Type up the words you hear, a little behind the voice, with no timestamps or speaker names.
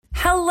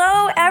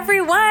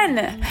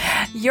everyone.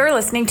 You're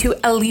listening to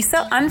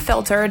Elisa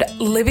Unfiltered,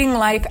 Living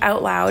Life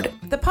Out Loud,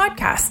 the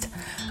podcast.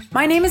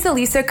 My name is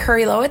Elisa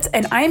Curry-Lowitz,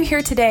 and I am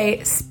here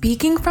today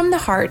speaking from the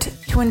heart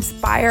to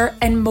inspire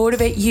and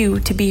motivate you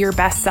to be your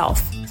best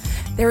self.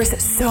 There is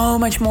so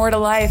much more to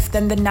life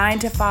than the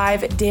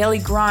 9-to-5 daily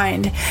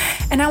grind,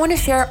 and I want to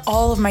share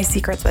all of my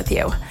secrets with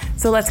you.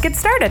 So let's get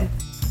started.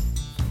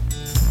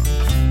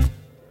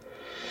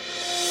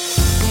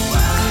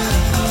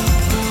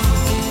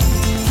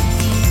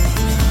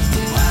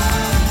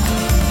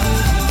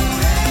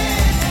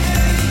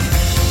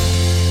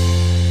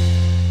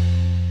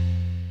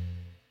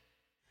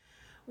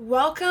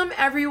 Welcome,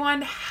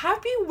 everyone.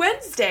 Happy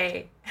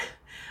Wednesday.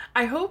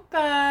 I hope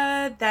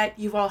that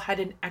you've all had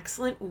an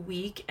excellent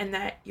week and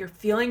that you're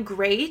feeling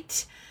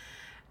great.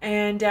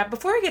 And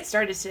before I get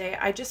started today,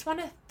 I just want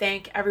to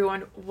thank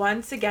everyone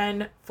once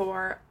again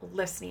for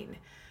listening.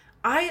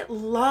 I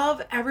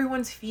love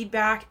everyone's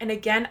feedback. And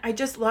again, I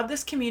just love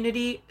this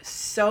community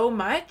so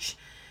much.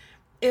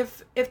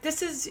 If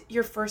this is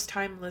your first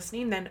time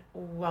listening, then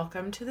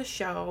welcome to the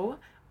show.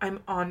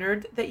 I'm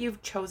honored that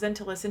you've chosen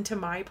to listen to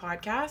my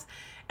podcast,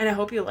 and I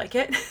hope you like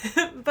it.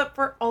 But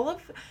for all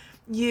of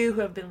you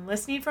who have been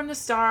listening from the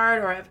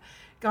start or have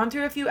gone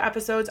through a few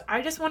episodes,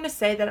 I just want to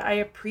say that I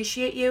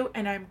appreciate you,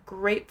 and I'm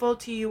grateful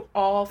to you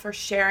all for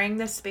sharing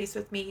this space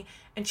with me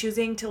and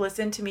choosing to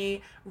listen to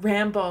me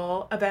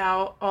ramble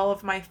about all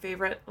of my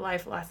favorite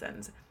life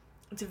lessons.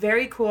 It's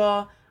very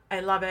cool.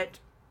 I love it.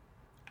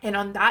 And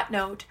on that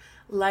note,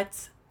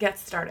 let's get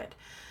started.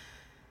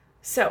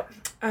 So,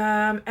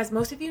 as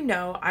most of you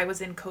know, I was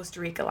in Costa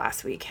Rica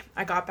last week.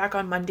 I got back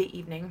on Monday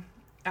evening.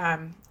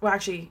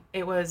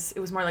 It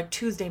was more like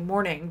Tuesday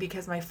morning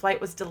because my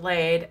flight was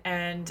delayed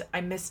and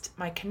I missed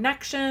my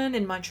connection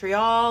in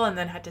Montreal and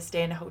then had to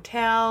stay in a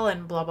hotel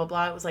and blah, blah,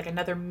 blah. It was like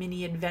another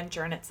mini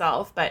adventure in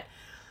itself. But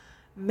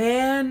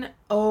man,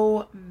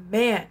 oh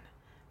man,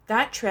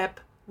 that trip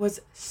was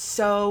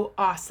so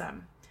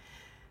awesome.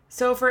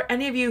 So for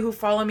any of you who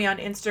follow me on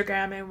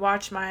Instagram and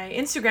watch my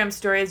Instagram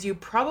stories, you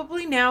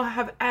probably now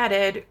have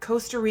added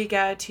Costa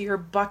Rica to your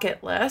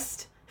bucket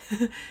list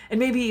and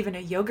maybe even a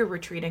yoga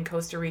retreat in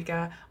Costa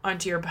Rica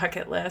onto your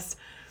bucket list.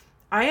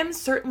 I am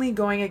certainly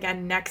going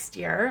again next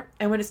year.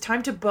 And when it's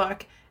time to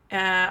book,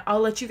 I'll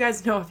let you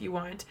guys know if you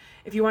want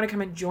to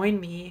come and join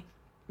me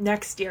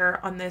next year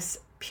on this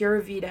Pura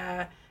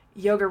Vida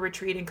yoga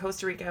retreat in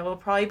Costa Rica. It will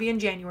probably be in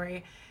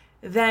January.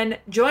 Then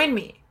join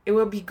me. It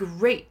will be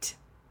great.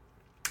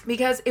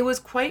 Because it was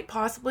quite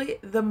possibly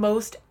the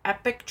most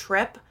epic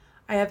trip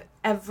I have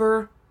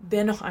ever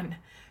been on.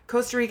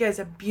 Costa Rica is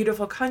a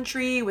beautiful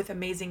country with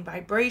amazing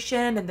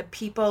vibration, and the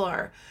people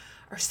are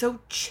so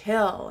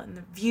chill, and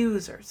the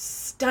views are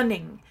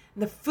stunning,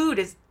 and the food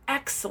is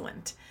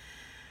excellent.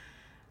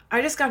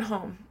 I just got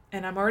home,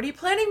 and I'm already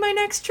planning my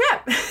next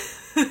trip.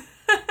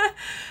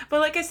 But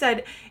like I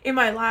said in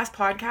my last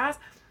podcast,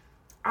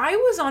 I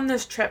was on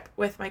this trip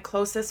with my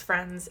closest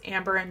friends,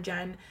 Amber and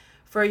Jen,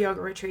 for a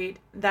yoga retreat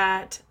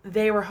that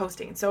they were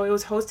hosting. So it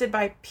was hosted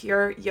by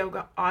Pure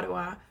Yoga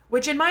Ottawa,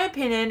 which in my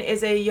opinion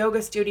is a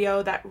yoga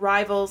studio that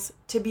rivals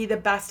to be the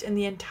best in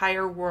the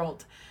entire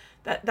world.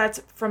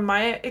 That's from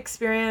my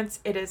experience,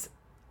 it is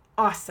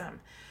awesome.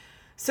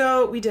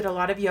 So we did a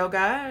lot of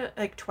yoga,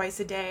 like twice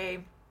a day.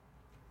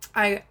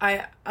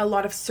 A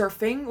lot of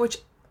surfing, which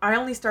I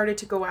only started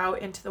to go out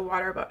into the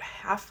water about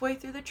halfway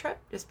through the trip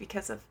just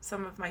because of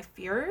some of my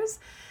fears.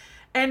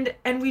 And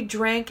we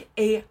drank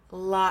a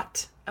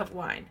lot of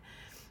wine.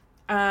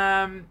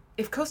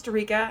 If Costa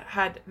Rica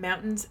had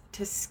mountains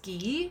to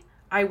ski,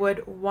 I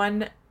would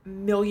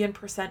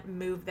 1,000,000%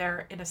 move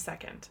there in a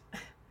second.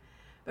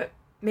 But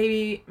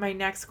maybe my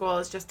next goal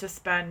is just to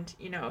spend,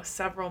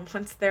 several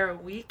months there a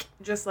week,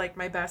 just like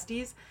my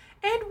besties,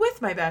 and with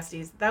my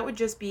besties. That would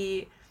just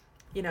be,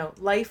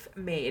 life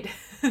made.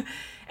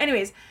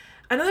 Anyways,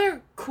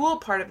 another cool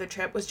part of the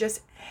trip was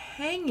just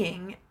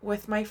hanging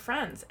with my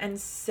friends and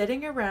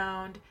sitting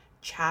around,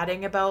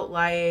 chatting about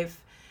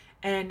life,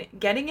 and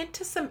getting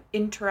into some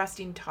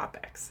interesting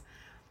topics.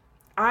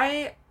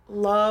 I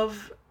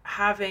love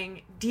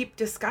having deep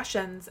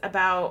discussions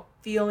about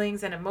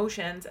feelings and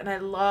emotions, and I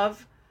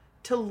love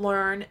to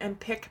learn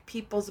and pick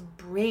people's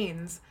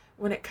brains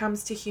when it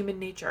comes to human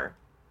nature.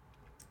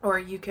 Or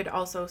you could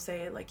also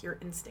say like your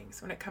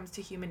instincts when it comes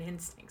to human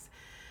instincts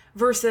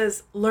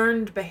versus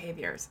learned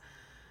behaviors.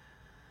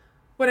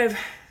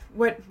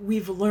 What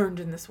we've learned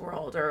in this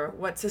world or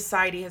what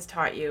society has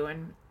taught you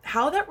and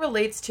how that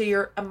relates to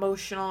your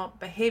emotional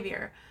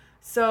behavior.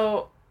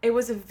 So it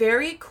was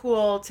very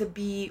cool to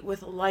be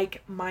with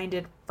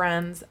like-minded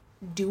friends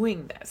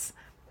doing this,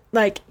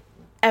 like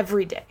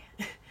every day.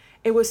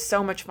 It was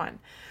so much fun.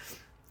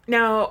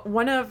 Now,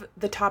 one of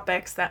the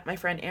topics that my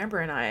friend Amber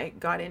and I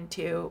got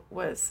into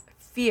was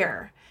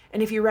fear.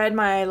 And if you read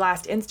my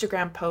last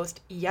Instagram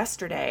post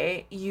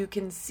yesterday, you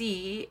can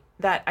see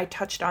that I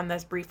touched on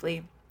this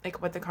briefly,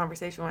 like what the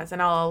conversation was,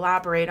 and I'll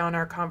elaborate on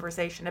our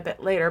conversation a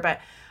bit later,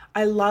 but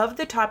I love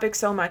the topic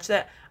so much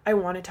that I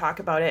want to talk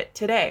about it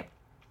today.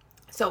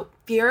 So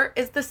fear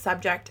is the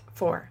subject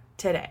for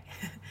today.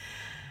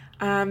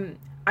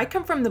 I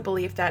come from the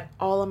belief that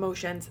all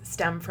emotions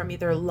stem from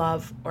either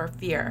love or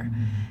fear.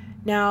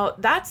 Now,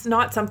 that's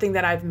not something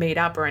that I've made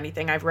up or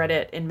anything. I've read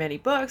it in many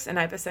books and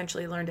I've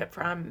essentially learned it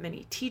from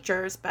many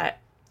teachers, but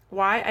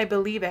why I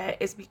believe it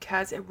is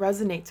because it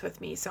resonates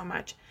with me so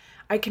much.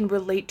 I can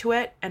relate to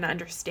it and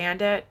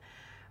understand it.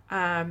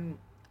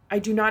 I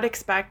do not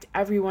expect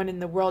everyone in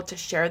the world to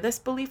share this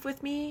belief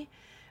with me,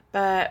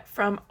 but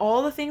from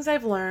all the things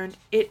I've learned,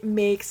 it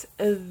makes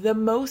the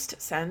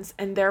most sense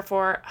and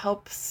therefore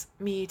helps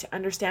me to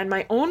understand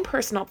my own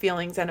personal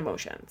feelings and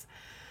emotions.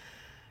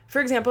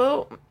 For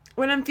example,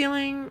 when I'm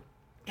feeling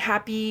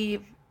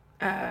happy,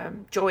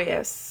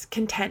 joyous,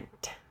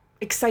 content,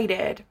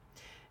 excited,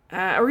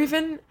 or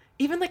even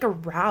like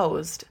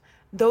aroused,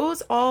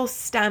 those all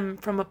stem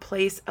from a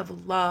place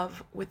of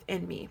love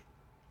within me.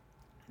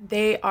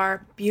 They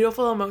are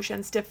beautiful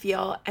emotions to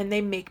feel and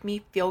they make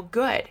me feel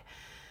good.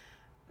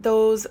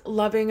 Those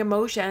loving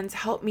emotions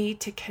help me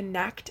to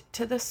connect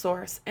to the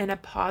source in a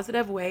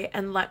positive way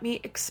and let me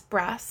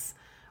express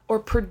or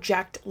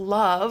project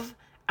love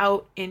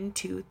out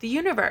into the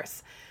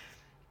universe.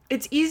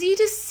 It's easy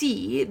to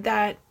see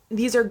that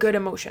these are good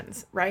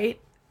emotions, right?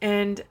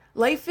 And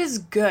life is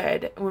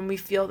good when we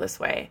feel this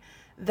way.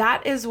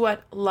 That is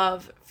what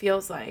love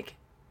feels like.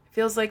 It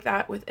feels like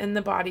that within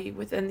the body,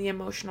 within the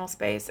emotional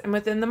space, and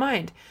within the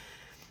mind.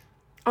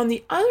 On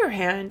the other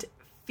hand,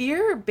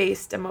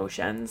 fear-based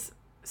emotions,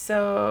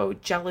 so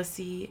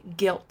jealousy,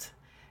 guilt,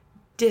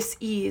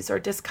 dis-ease or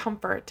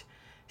discomfort,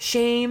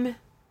 shame,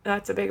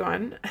 that's a big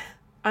one,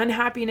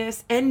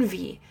 unhappiness,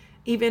 envy,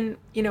 even,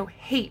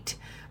 hate.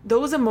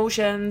 Those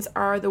emotions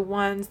are the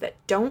ones that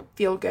don't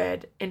feel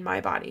good in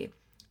my body.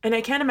 And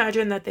I can't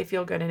imagine that they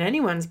feel good in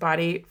anyone's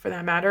body for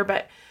that matter,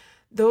 but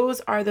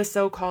those are the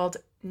so-called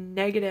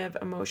negative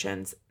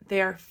emotions.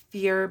 They are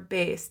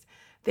fear-based.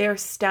 They are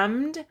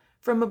stemmed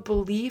from a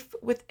belief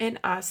within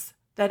us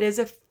that is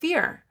a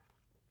fear.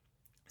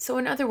 So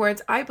in other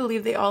words, I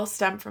believe they all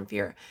stem from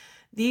fear.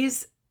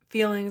 These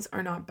feelings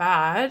are not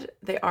bad.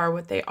 They are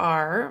what they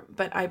are,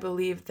 but I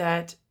believe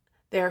that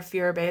they are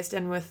fear-based,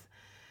 and with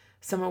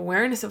some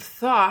awareness of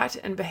thought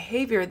and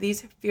behavior,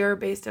 these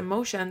fear-based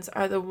emotions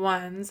are the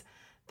ones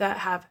that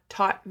have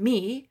taught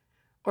me,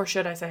 or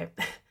should I say,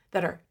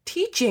 that are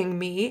teaching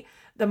me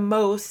the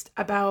most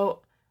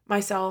about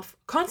myself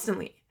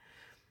constantly.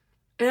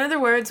 In other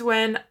words,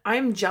 when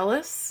I'm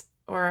jealous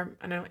or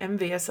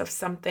envious of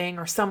something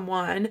or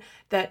someone,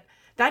 that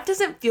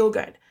doesn't feel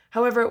good.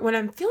 However, when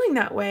I'm feeling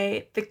that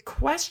way, the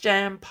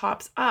question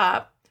pops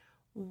up,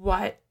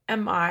 what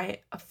am I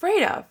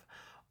afraid of?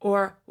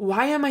 Or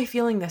why am I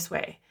feeling this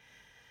way?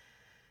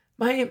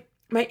 My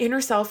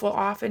inner self will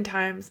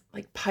oftentimes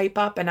pipe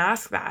up and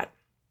ask that.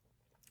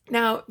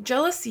 Now,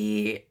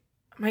 jealousy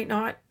might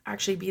not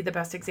actually be the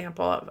best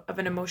example of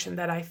an emotion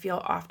that I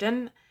feel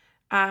often.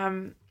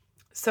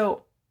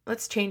 So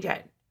let's change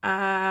it.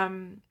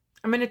 I'm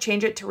going to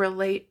change it to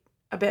relate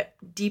a bit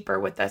deeper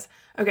with this.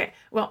 Okay,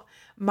 well,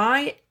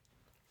 my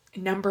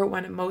number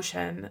one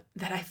emotion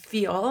that I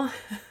feel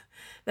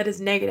that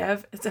is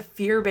negative, it's a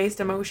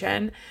fear-based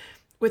emotion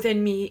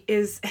within me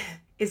is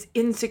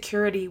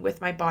insecurity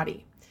with my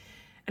body.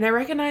 And I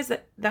recognize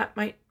that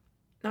might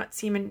not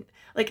seem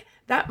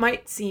that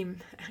might seem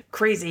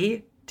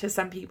crazy to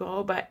some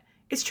people, but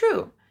it's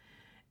true.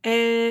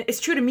 And it's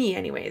true to me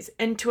anyways.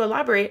 And to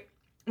elaborate,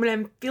 when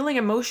I'm feeling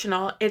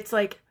emotional, it's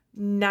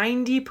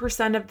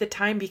 90% of the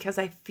time because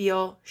I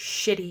feel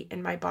shitty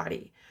in my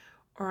body,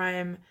 or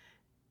I'm,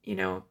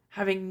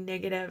 having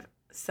negative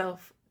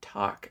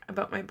self-talk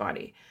about my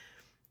body,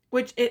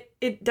 which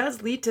it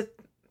does lead to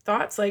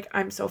thoughts like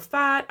I'm so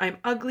fat, I'm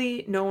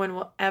ugly, no one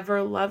will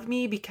ever love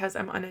me because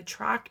I'm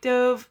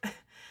unattractive.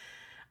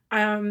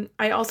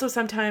 I also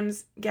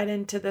sometimes get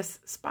into this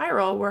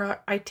spiral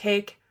where I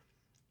take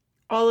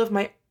all of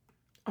my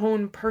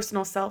own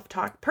personal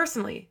self-talk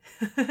personally,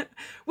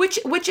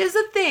 which is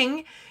a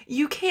thing.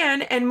 You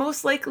can and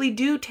most likely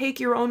do take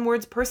your own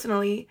words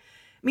personally,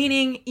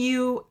 meaning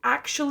you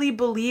actually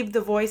believe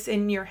the voice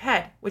in your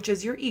head, which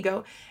is your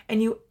ego,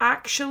 and you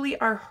actually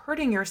are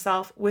hurting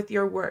yourself with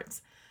your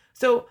words.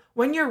 So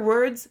when your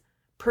words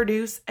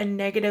produce a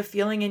negative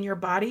feeling in your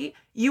body,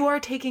 you are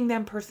taking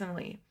them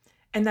personally.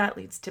 And that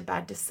leads to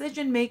bad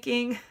decision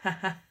making.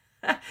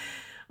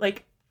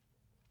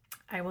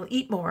 I will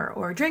eat more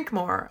or drink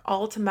more,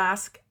 all to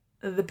mask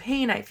the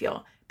pain I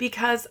feel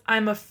because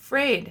I'm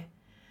afraid,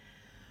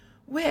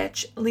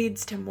 which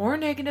leads to more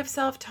negative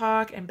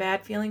self-talk and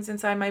bad feelings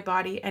inside my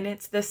body. And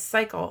it's this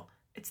cycle.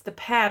 It's the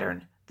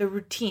pattern, the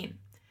routine.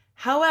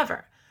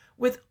 However,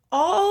 with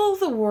all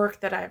the work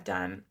that I've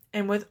done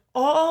and with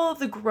all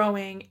the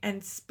growing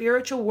and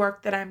spiritual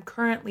work that I'm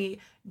currently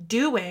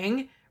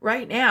doing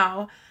right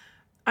now,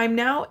 I'm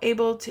now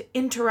able to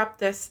interrupt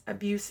this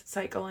abuse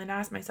cycle and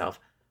ask myself,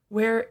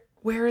 where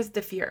is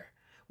the fear?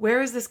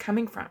 Where is this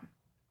coming from?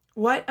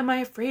 What am I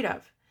afraid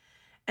of?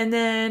 And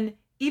then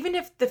even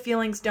if the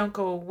feelings don't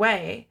go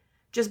away,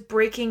 just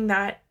breaking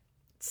that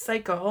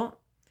cycle,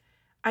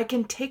 I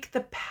can take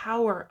the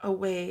power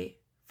away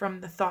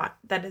from the thought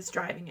that is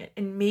driving it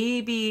and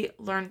maybe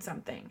learn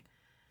something.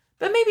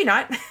 but maybe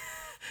not.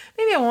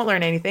 Maybe I won't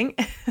learn anything.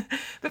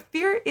 But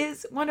fear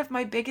is one of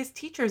my biggest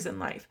teachers in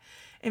life.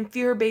 And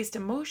fear-based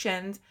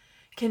emotions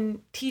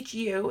can teach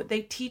you,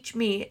 they teach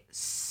me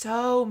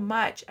so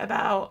much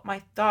about my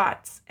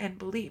thoughts and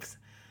beliefs.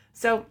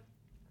 So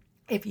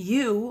if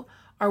you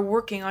are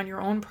working on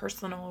your own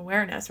personal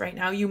awareness right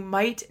now, you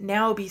might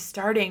now be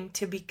starting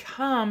to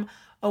become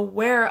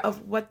aware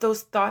of what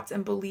those thoughts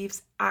and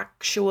beliefs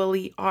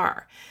actually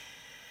are.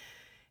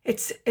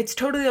 It's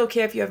totally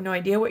okay if you have no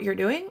idea what you're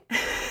doing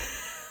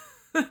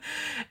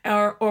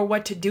or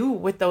what to do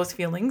with those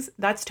feelings.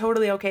 That's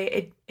totally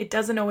okay. It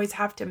doesn't always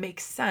have to make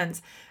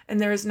sense. And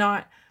there's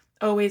not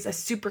always a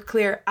super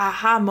clear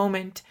aha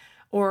moment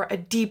or a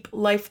deep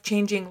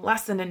life-changing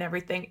lesson in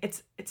everything.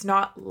 It's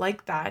not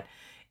like that.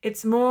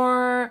 It's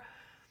more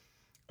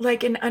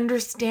like an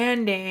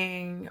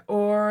understanding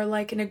or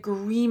like an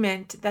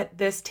agreement that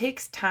this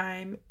takes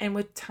time. And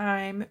with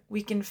time,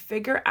 we can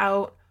figure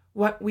out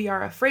what we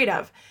are afraid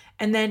of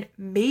and then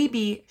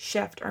maybe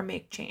shift or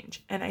make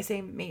change. And I say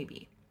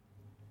maybe.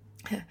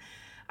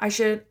 I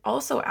should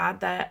also add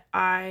that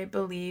I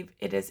believe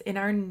it is in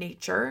our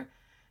nature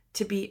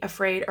to be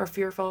afraid or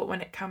fearful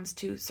when it comes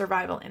to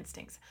survival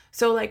instincts.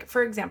 So like,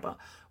 for example,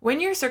 when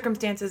your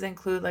circumstances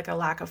include like a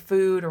lack of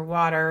food or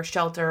water,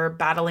 shelter,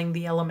 battling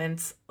the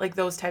elements, like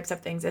those types of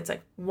things, it's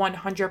like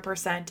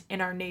 100% in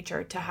our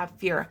nature to have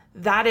fear.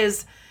 That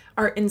is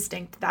our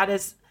instinct. That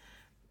is,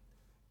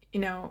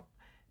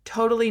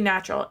 totally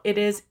natural. It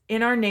is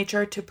in our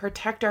nature to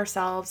protect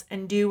ourselves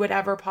and do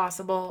whatever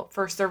possible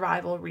for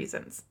survival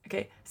reasons.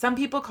 Okay. Some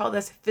people call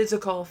this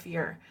physical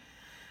fear.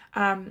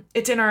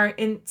 It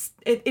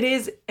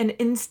is an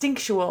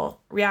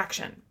instinctual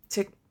reaction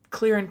to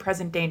clear and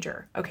present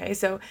danger. Okay.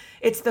 So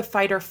it's the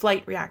fight or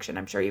flight reaction.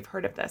 I'm sure you've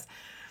heard of this.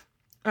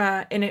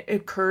 And it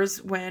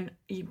occurs when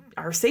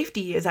our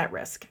safety is at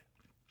risk.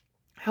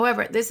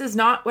 However, this is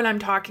not what I'm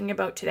talking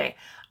about today.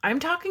 I'm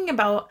talking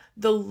about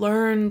the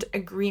learned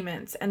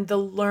agreements and the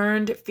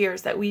learned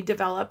fears that we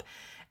develop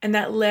and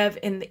that live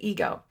in the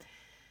ego,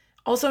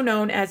 also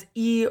known as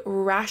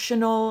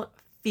irrational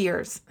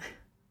fears.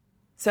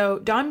 So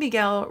Don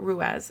Miguel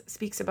Ruiz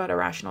speaks about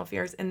irrational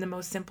fears in the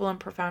most simple and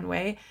profound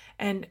way.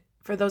 And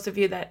for those of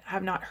you that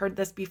have not heard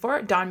this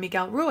before, Don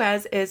Miguel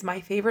Ruiz is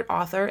my favorite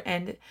author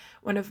and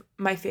one of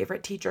my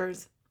favorite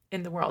teachers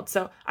in the world.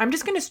 So I'm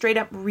just going to straight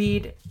up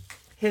read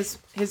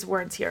his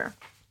words here.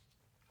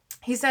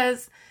 He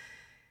says,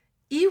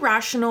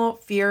 irrational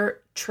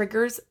fear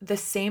triggers the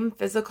same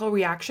physical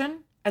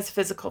reaction as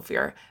physical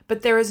fear,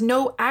 but there is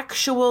no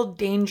actual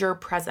danger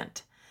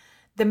present.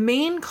 The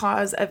main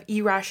cause of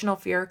irrational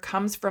fear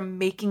comes from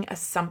making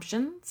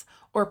assumptions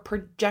or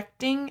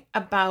projecting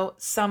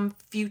about some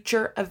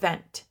future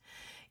event.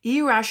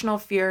 Irrational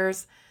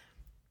fears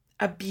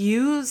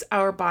abuse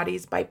our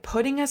bodies by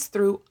putting us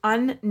through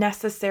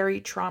unnecessary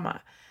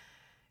trauma.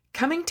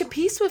 Coming to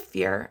peace with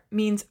fear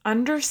means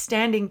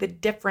understanding the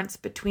difference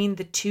between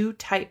the two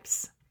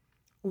types.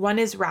 One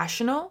is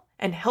rational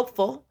and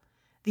helpful.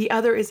 The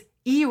other is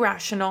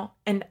irrational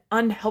and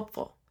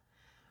unhelpful.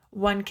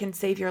 One can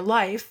save your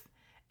life,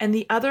 and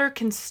the other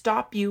can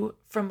stop you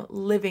from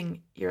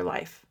living your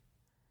life.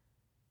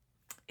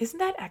 Isn't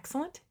that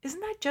excellent? Isn't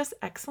that just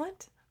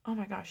excellent? Oh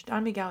my gosh,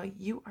 Don Miguel,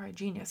 you are a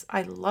genius.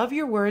 I love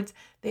your words.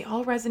 They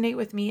all resonate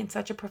with me in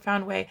such a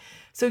profound way.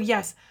 So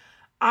yes,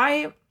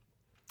 I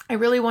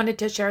really wanted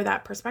to share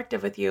that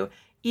perspective with you.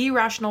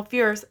 Irrational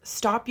fears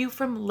stop you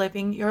from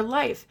living your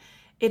life.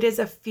 It is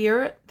a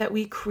fear that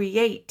we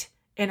create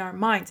in our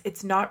minds.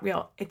 It's not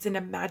real. It's an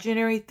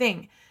imaginary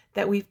thing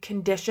that we've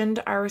conditioned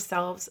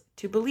ourselves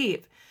to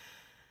believe.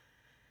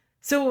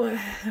 So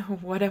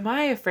what am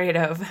I afraid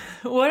of?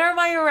 What are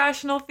my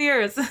irrational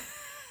fears?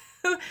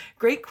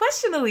 Great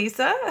question,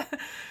 Elisa.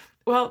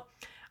 Well,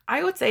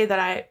 I would say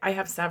that I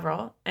have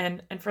several.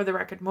 And for the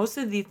record, most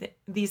of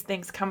these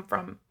things come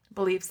from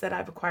beliefs that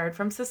I've acquired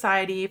from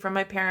society, from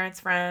my parents,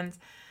 friends,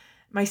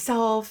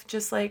 myself,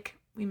 just like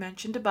we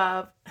mentioned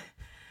above.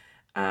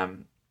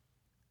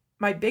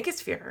 My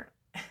biggest fear,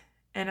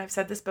 and I've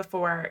said this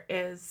before,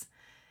 is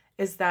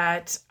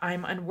that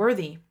I'm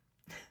unworthy.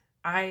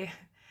 I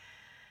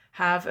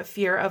have a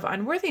fear of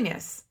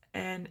unworthiness,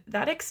 and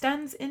that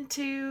extends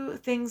into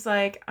things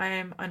like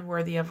I'm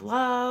unworthy of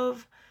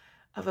love,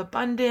 of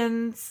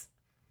abundance,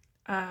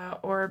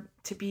 or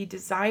to be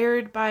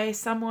desired by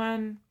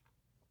someone.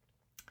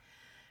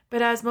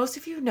 But as most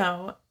of you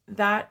know,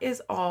 that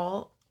is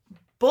all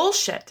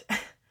bullshit.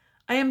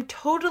 I am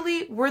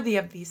totally worthy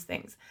of these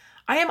things.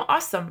 I am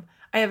awesome.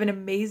 I am an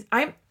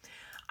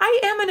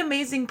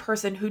amazing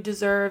person who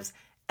deserves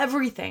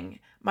everything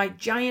my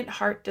giant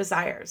heart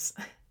desires.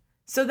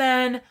 So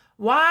then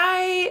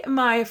why am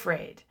I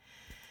afraid?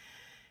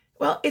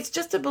 Well, it's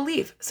just a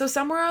belief. So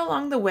somewhere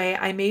along the way,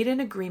 I made an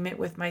agreement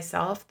with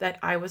myself that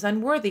I was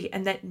unworthy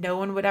and that no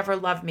one would ever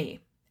love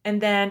me. And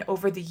then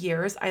over the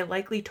years, I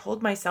likely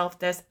told myself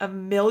this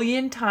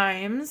 1,000,000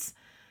 times,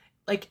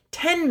 like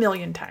 10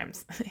 million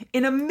times,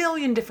 in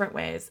 1,000,000 different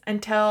ways,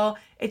 until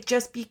it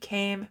just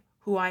became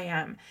who I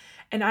am.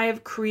 And I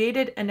have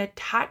created an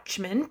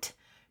attachment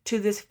to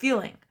this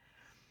feeling.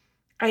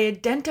 I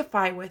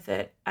identify with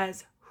it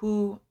as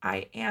who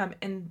I am.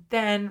 And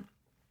then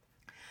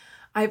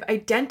I've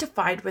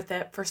identified with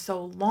it for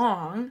so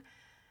long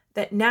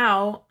that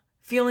now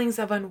feelings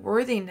of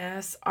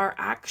unworthiness are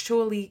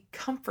actually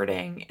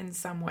comforting in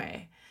some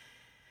way.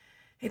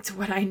 It's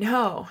what I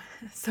know.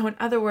 So in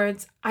other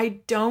words,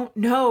 I don't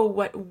know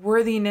what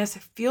worthiness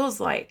feels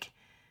like.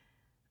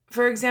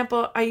 For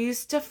example, I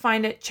used to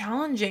find it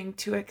challenging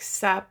to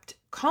accept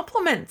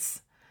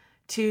compliments,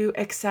 to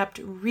accept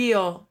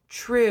real,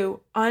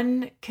 true,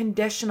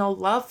 unconditional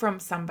love from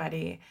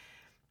somebody.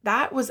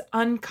 That was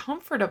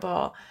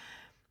uncomfortable.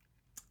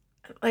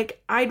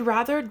 Like, I'd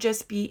rather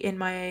just be in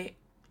my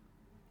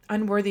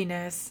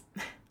unworthiness.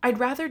 I'd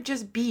rather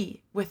just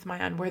be with my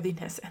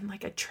unworthiness and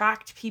like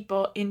attract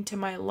people into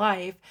my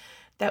life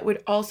that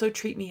would also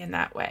treat me in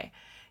that way.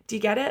 Do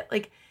you get it?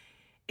 Like,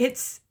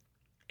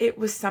 it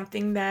was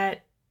something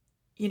that,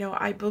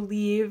 I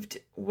believed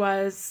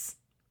was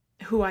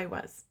who I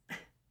was.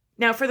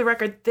 Now, for the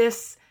record,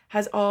 this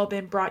has all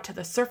been brought to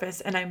the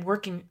surface and I'm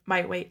working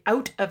my way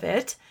out of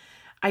it.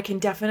 I can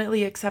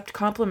definitely accept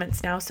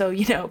compliments now, so,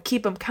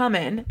 keep them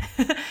coming.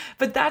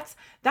 But that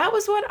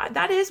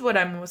is what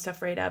I'm most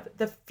afraid of,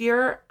 the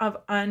fear of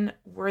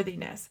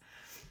unworthiness.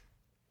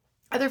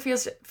 Other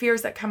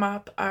fears that come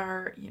up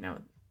are,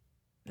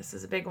 this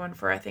is a big one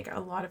for, I think, a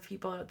lot of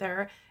people out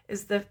there,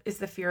 is the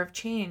fear of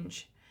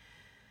change.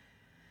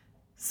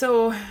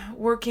 So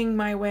working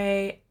my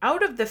way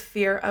out of the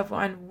fear of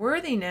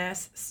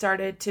unworthiness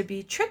started to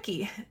be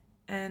tricky.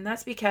 And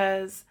that's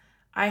because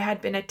I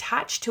had been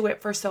attached to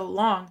it for so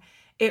long.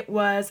 It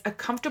was a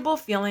comfortable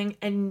feeling,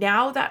 and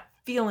now that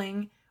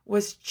feeling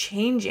was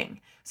changing.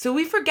 So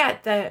we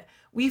forget that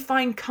we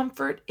find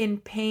comfort in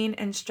pain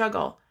and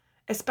struggle,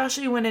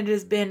 especially when it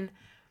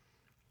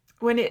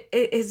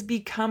has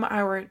become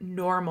our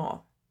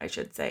normal, I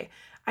should say.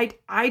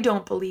 I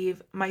don't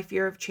believe my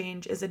fear of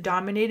change is a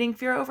dominating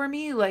fear over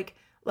me, like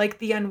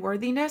the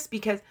unworthiness,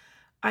 because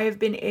I have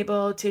been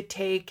able to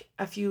take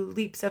a few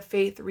leaps of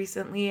faith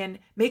recently and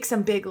make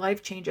some big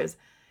life changes,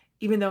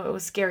 even though it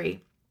was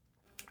scary.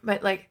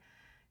 But like,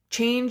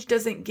 change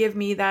doesn't give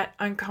me that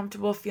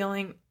uncomfortable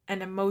feeling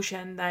and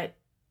emotion that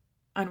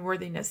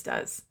unworthiness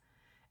does.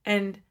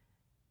 And,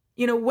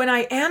 when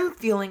I am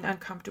feeling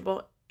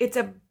uncomfortable, it's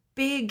a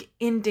big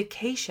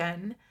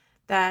indication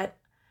that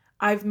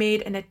I've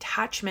made an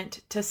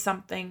attachment to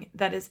something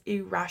that is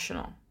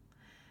irrational,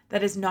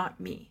 that is not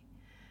me.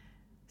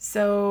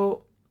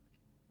 So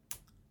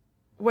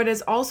what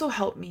has also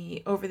helped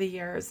me over the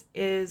years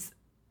is,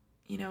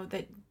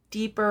 that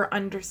deeper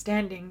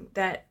understanding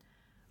that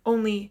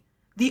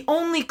the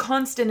only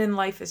constant in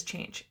life is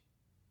change.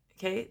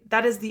 Okay?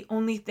 That is the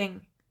only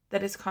thing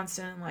that is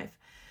constant in life.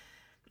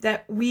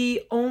 That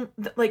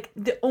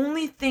the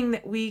only thing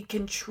that we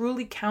can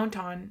truly count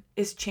on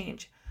is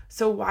change.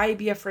 So why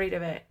be afraid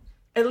of it?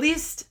 At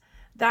least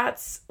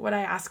that's what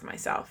I ask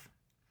myself.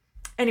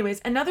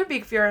 Anyways, another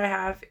big fear I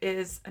have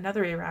is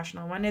another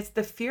irrational one. It's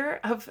the fear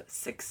of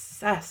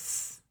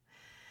success.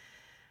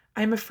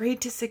 I'm afraid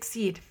to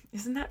succeed.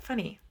 Isn't that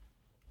funny?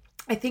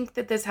 I think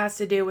that this has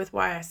to do with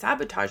why I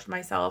sabotaged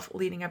myself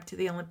leading up to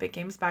the Olympic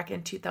Games back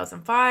in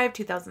 2005,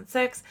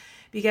 2006,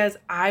 because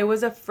I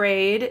was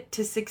afraid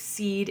to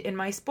succeed in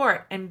my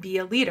sport and be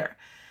a leader.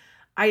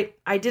 I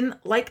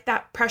didn't like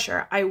that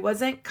pressure. I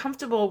wasn't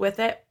comfortable with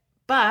it,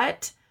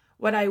 but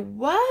what I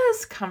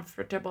was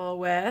comfortable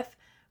with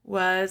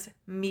was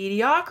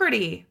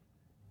mediocrity.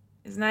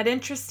 Isn't that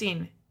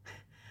interesting?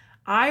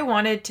 I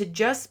wanted to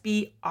just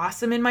be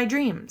awesome in my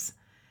dreams.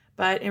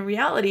 But in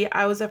reality,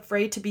 I was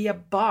afraid to be a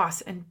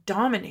boss and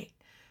dominate.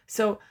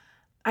 So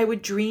I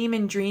would dream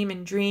and dream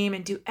and dream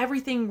and do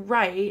everything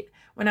right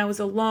when I was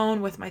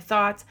alone with my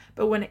thoughts.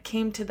 But when it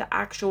came to the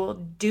actual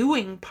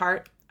doing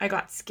part, I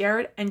got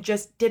scared and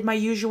just did my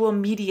usual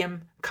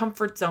medium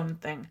comfort zone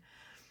thing.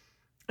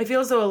 I feel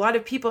as though a lot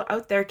of people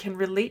out there can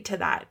relate to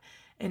that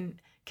and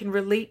can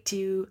relate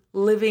to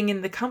living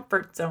in the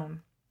comfort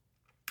zone.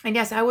 And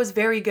yes, I was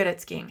very good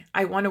at skiing.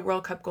 I won a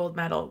World Cup gold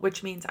medal,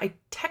 which means I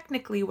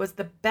technically was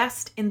the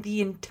best in the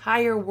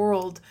entire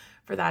world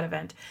for that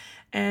event.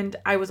 And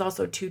I was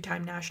also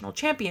 2-time national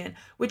champion,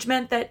 which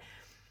meant that,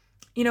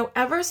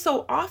 ever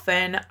so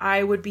often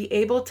I would be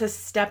able to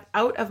step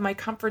out of my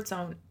comfort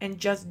zone and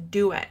just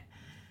do it.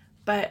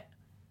 But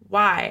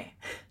why?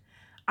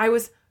 I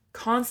was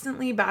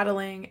constantly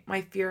battling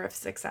my fear of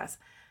success.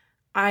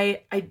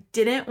 I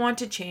didn't want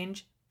to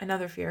change,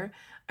 another fear.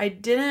 I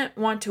didn't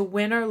want to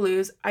win or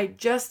lose. I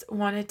just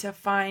wanted to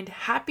find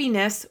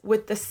happiness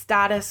with the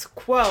status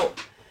quo.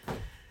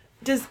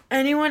 Does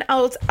anyone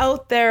else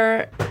out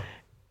there,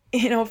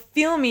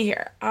 feel me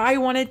here? I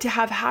wanted to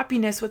have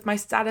happiness with my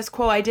status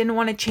quo. I didn't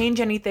want to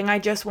change anything. I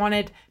just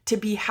wanted to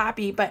be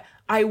happy, but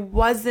I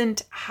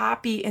wasn't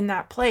happy in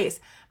that place.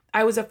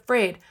 I was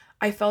afraid.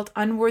 I felt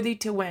unworthy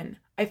to win.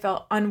 I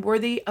felt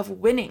unworthy of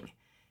winning.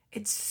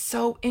 It's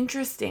so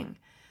interesting.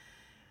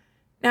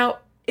 Now,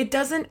 it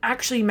doesn't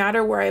actually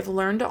matter where I've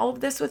learned all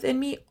of this within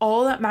me.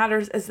 All that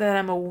matters is that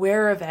I'm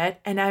aware of it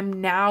and I'm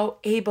now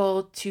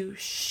able to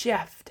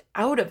shift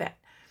out of it.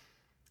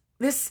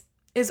 this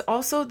is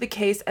also the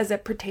case as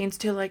it pertains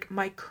to like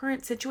my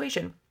current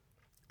situation.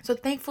 So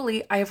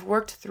thankfully, I have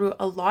worked through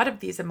a lot of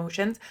these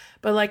emotions,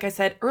 but like I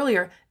said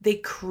earlier, they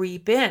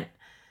creep in.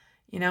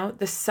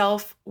 The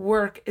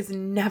self-work is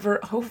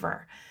never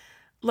over.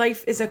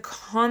 Life is a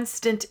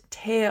constant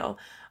tale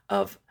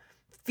of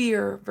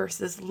fear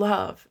versus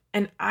love.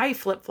 And I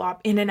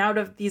flip-flop in and out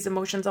of these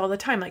emotions all the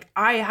time. Like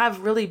I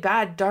have really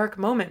bad, dark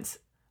moments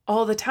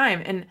all the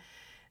time. And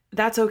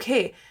that's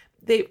okay.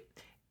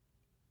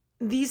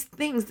 These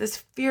things, this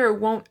fear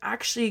won't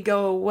actually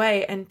go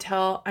away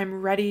until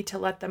I'm ready to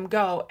let them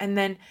go. And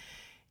then,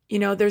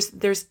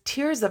 there's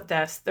tears of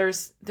this.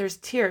 There's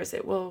tears.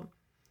 It will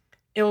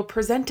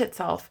present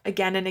itself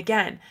again and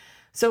again.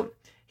 So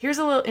here's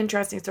a little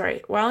interesting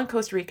story. While in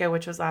Costa Rica,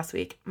 which was last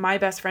week, my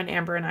best friend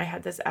Amber and I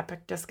had this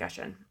epic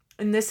discussion.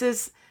 And this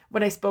is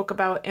what I spoke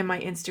about in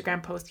my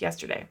Instagram post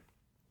yesterday.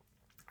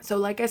 So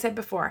like I said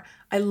before,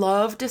 I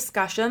love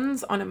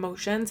discussions on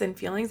emotions and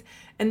feelings.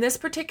 And this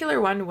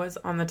particular one was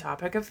on the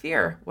topic of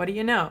fear. What do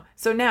you know?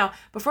 So now,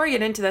 before I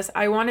get into this,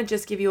 I want to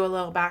just give you a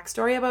little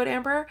backstory about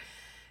Amber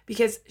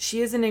because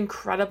she is an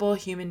incredible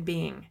human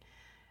being.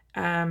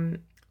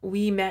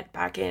 We met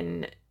back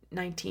in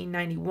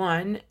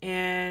 1991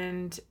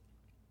 and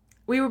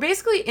we were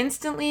basically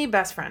instantly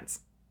best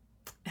friends.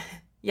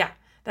 Yeah,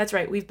 that's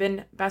right. We've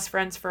been best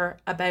friends for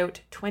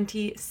about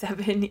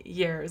 27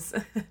 years.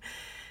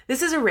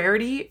 This is a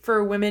rarity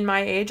for women my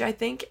age, I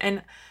think.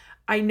 And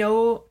I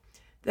know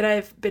that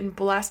I've been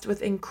blessed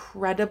with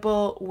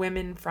incredible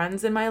women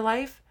friends in my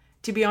life.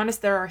 To be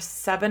honest, there are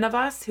 7 of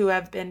us who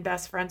have been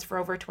best friends for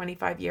over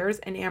 25 years,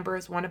 and Amber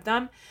is one of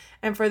them.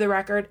 And for the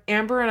record,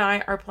 Amber and I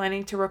are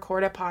planning to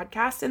record a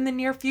podcast in the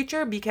near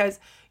future because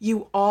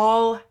you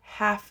all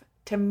have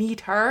to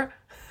meet her.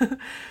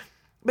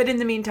 But in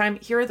the meantime,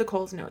 here are the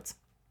Coles notes.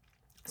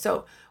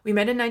 So we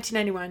met in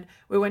 1991.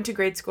 We went to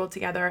grade school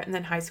together and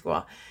then high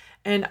school.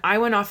 And I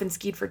went off and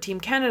skied for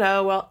Team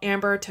Canada while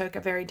Amber took a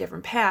very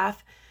different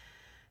path.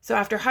 So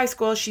after high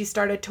school, she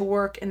started to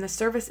work in the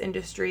service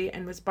industry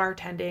and was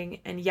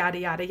bartending and yada,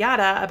 yada,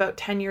 yada. About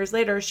 10 years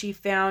later, she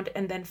found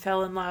and then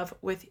fell in love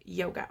with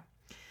yoga.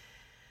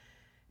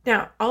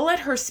 Now, I'll let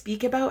her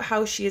speak about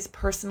how she has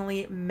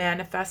personally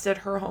manifested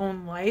her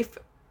own life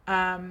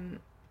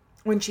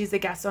when she's a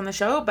guest on the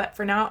show. But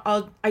for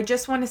now, I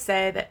just want to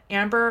say that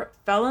Amber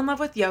fell in love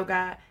with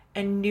yoga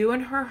and knew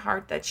in her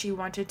heart that she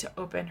wanted to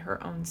open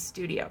her own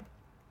studio.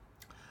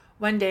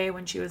 One day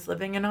when she was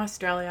living in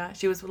Australia,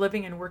 she was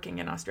living and working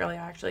in Australia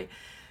actually,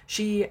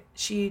 she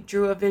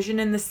drew a vision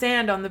in the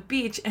sand on the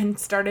beach and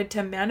started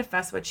to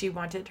manifest what she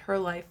wanted her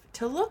life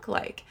to look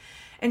like.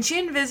 And she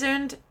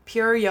envisioned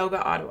Pure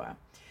Yoga Ottawa.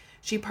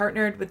 She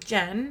partnered with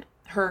Jen,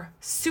 her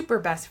super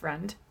best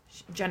friend.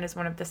 Jen is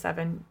one of the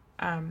 7.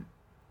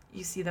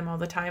 You see them all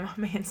the time on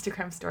my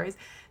Instagram stories.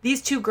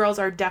 These 2 girls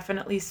are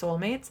definitely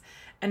soulmates.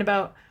 And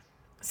about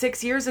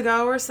 6 years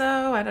ago or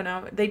so, I don't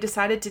know, they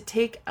decided to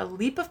take a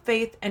leap of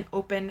faith and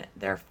open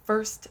their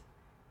first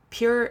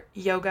Pure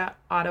Yoga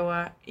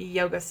Ottawa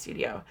yoga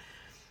studio.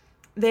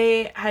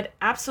 They had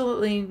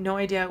absolutely no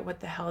idea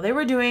what the hell they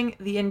were doing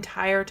the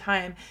entire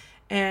time.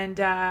 And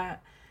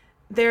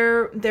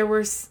there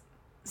were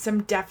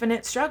some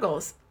definite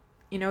struggles,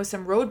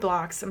 some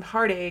roadblocks, some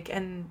heartache,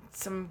 and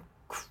some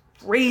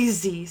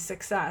crazy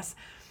success.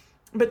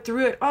 But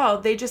through it all,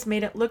 they just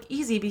made it look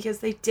easy because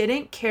they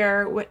didn't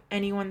care what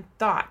anyone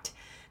thought.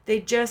 They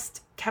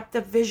just kept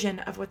the vision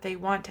of what they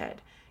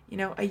wanted.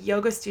 A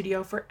yoga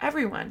studio for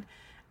everyone.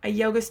 A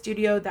yoga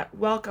studio that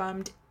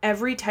welcomed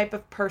every type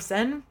of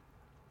person,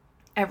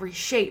 every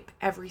shape,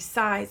 every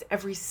size,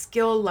 every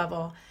skill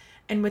level.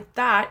 And with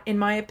that, in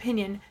my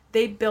opinion,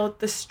 they built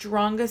the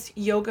strongest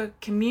yoga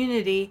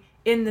community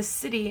in the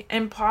city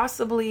and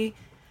possibly,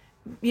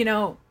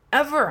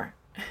 ever.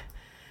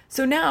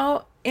 So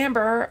now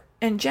Amber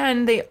and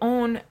Jen, they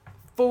own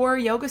 4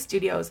 yoga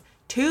studios,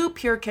 2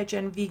 Pure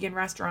Kitchen vegan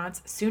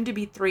restaurants, soon to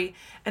be 3,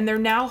 and they're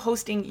now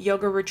hosting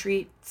yoga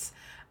retreats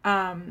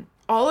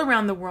all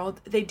around the world.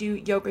 They do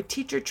yoga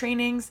teacher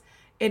trainings.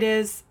 It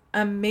is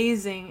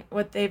amazing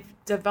what they've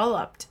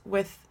developed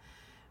with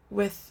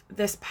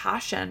this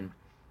passion.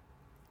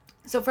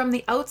 So from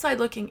the outside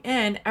looking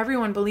in,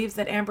 everyone believes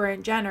that Amber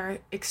and Jen are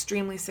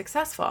extremely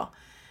successful.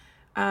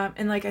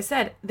 And like I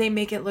said, they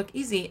make it look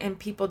easy and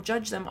people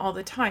judge them all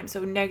the time.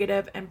 So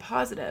negative and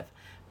positive.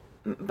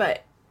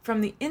 But from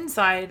the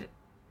inside,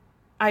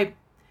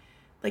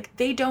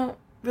 they don't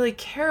really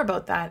care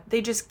about that.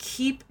 They just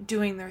keep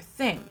doing their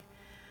thing.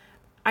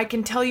 I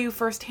can tell you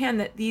firsthand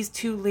that these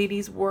 2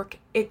 ladies work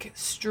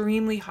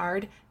extremely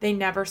hard. They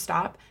never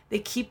stop. They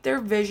keep their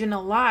vision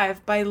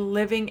alive by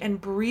living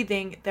and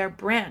breathing their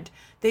brand.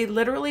 They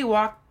literally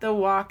walk the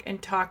walk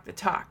and talk the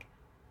talk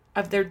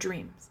of their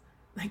dreams.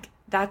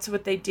 That's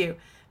what they do.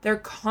 They're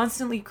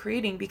constantly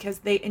creating because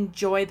they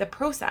enjoy the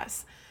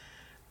process.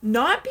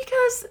 Not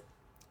because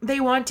they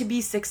want to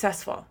be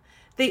successful.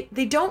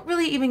 They don't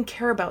really even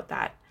care about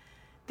that.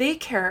 They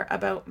care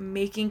about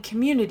making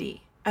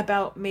community,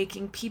 about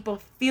making people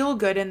feel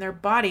good in their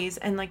bodies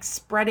and like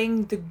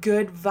spreading the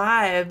good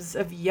vibes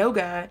of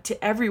yoga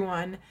to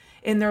everyone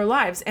in their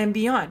lives and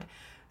beyond.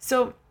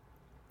 So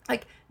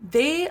like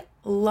they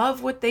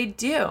love what they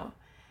do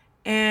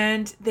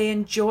and they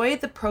enjoy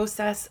the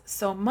process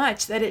so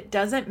much that it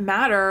doesn't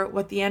matter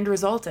what the end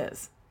result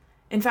is.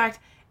 In fact,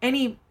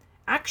 any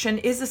action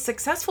is a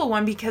successful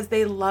one because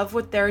they love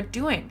what they're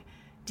doing.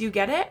 Do you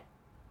get it?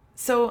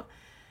 So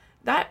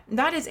that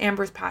is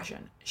Amber's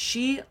passion.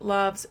 She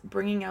loves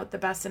bringing out the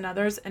best in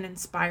others and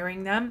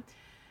inspiring them.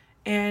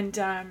 And,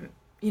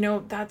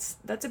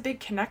 that's a big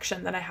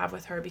connection that I have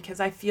with her because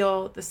I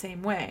feel the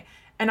same way.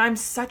 And I'm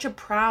such a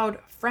proud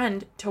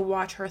friend to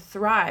watch her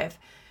thrive.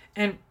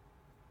 And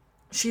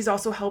she's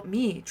also helped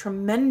me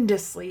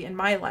tremendously in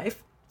my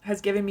life,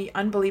 has given me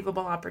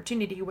unbelievable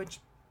opportunity, which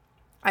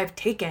I've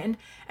taken.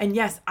 And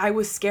yes, I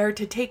was scared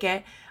to take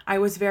it. I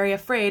was very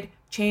afraid.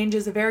 Change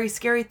is a very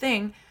scary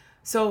thing.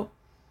 So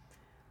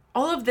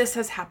all of this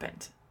has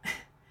happened.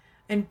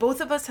 And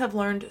both of us have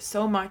learned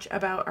so much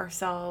about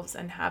ourselves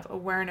and have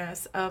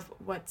awareness of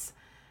what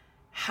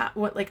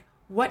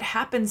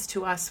happens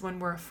to us when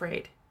we're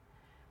afraid.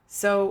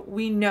 So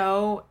we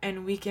know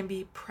and we can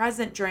be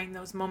present during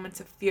those moments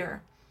of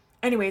fear.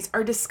 Anyways,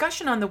 our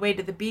discussion on the way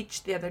to the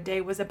beach the other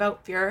day was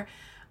about fear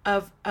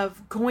of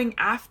going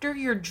after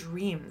your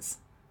dreams.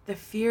 The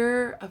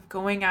fear of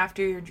going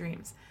after your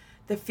dreams.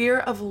 The fear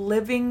of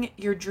living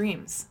your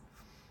dreams.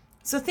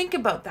 So think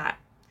about that.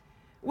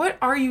 What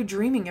are you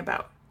dreaming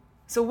about?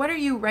 So what are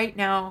you right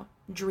now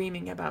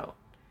dreaming about?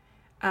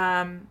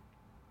 And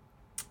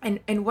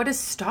what is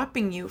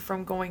stopping you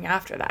from going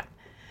after that?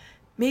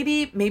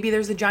 Maybe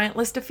there's a giant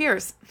list of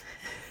fears.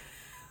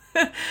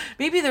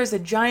 Maybe there's a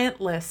giant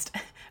list.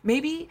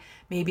 Maybe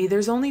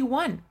there's only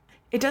one.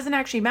 It doesn't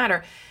actually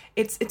matter.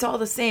 It's all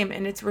the same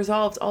and it's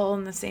resolved all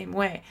in the same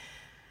way.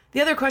 The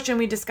other question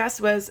we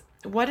discussed was,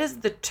 what is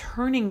the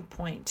turning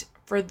point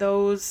for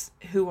those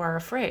who are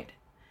afraid,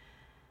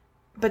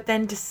 but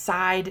then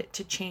decide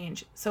to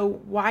change? So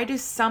why do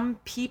some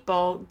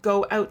people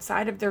go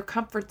outside of their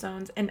comfort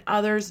zones and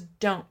others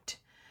don't?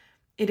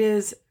 It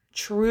is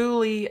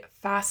truly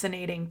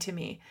fascinating to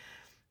me,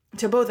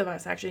 to both of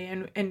us actually.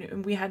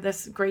 And we had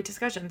this great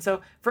discussion.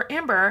 So for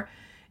Amber,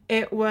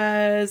 it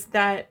was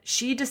that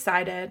she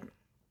decided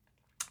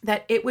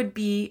that it would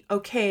be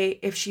okay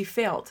if she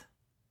failed.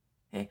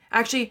 Okay?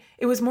 Actually,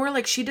 it was more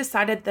like she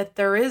decided that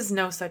there is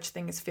no such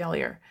thing as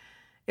failure.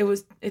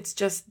 It's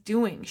just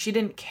doing. She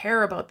didn't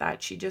care about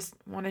that. She just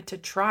wanted to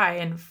try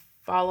and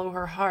follow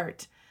her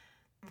heart.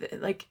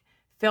 Like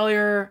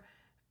failure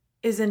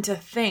isn't a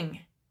thing.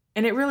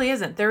 And it really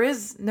isn't. There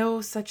is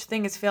no such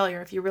thing as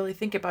failure. If you really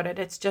think about it,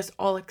 it's just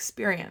all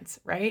experience,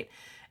 right?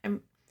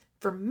 And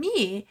for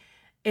me,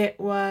 it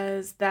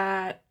was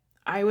that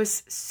I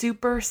was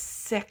super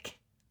sick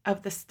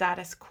of the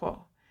status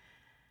quo.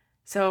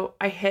 So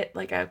I hit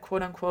like a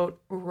quote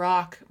unquote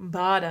rock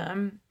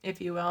bottom,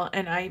 if you will,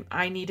 and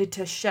I needed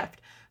to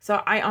shift.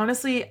 So I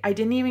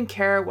didn't even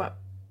care what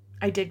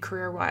I did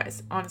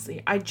career-wise,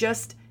 honestly. I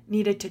just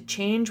needed to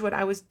change what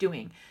I was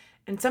doing.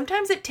 And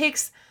sometimes it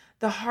takes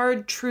the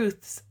hard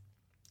truths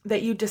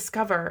that you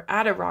discover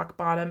at a rock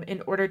bottom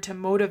in order to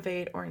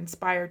motivate or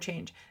inspire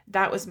change.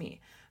 That was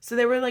me. So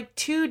there were like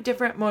two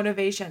different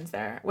motivations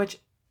there, which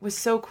was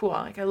so cool.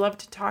 Like I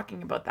loved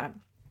talking about that.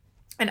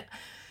 And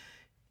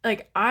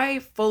like I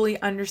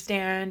fully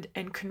understand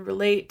and can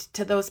relate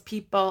to those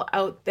people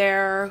out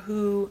there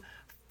who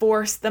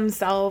force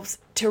themselves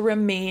to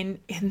remain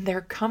in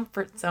their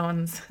comfort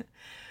zones,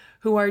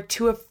 who are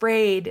too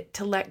afraid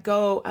to let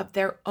go of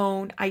their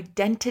own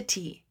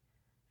identity.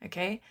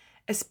 Okay?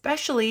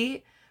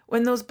 Especially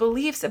when those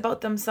beliefs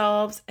about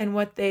themselves and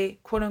what they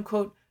quote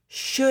unquote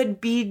should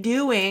be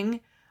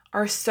doing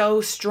are so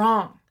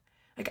strong.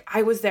 Like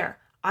I was there.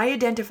 I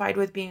identified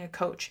with being a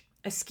coach,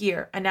 a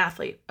skier, an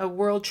athlete, a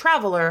world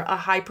traveler, a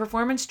high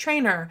performance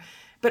trainer,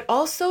 but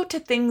also to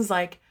things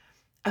like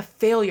a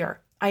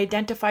failure. I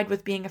identified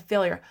with being a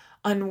failure,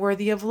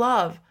 unworthy of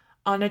love,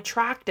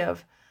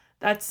 unattractive.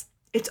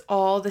 It's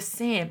all the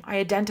same. I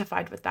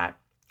identified with that.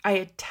 I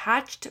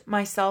attached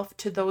myself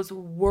to those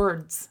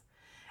words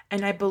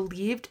and I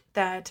believed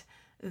that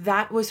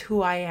that was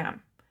who I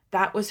am.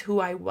 That was who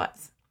I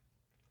was.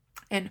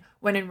 And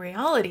when in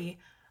reality,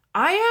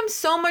 I am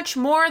so much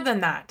more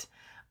than that.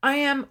 I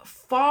am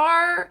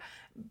far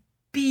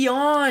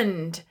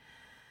beyond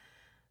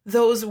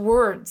those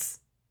words.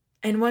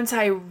 And once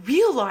I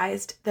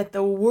realized that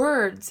the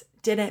words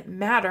didn't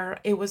matter,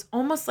 it was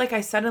almost like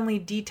I suddenly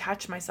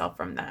detached myself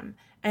from them.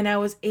 And I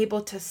was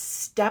able to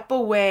step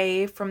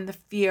away from the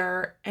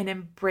fear and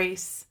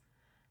embrace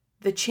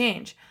the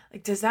change.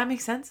 Like, does that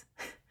make sense?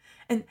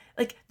 And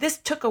like, this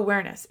took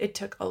awareness. It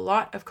took a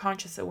lot of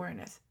conscious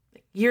awareness,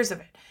 like years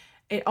of it.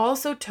 It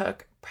also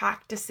took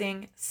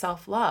practicing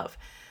self-love.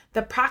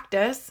 The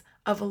practice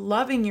of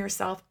loving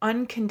yourself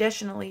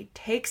unconditionally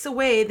takes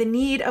away the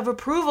need of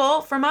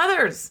approval from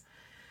others.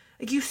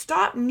 Like you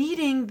stop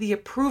needing the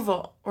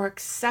approval or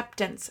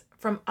acceptance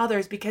from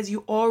others because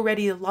you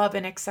already love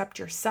and accept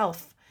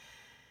yourself.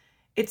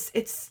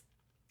 It's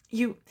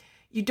You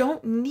you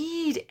don't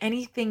need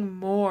anything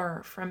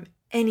more from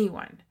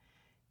anyone.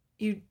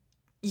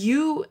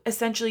 You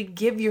essentially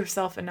give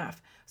yourself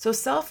enough. So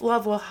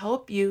self-love will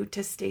help you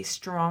to stay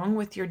strong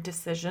with your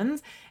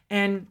decisions,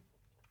 and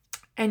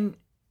and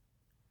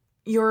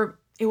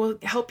it will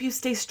help you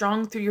stay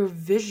strong through your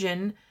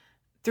vision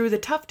through the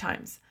tough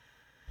times,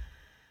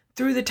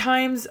 through the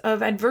times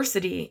of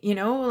adversity.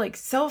 Like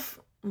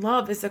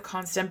self-love is a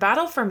constant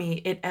battle for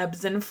me. It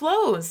ebbs and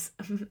flows.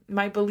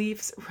 My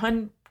beliefs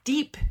run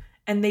deep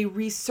and they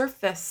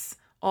resurface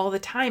all the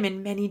time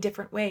in many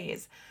different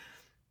ways,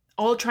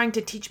 all trying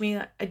to teach me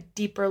a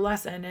deeper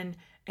lesson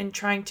and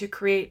trying to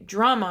create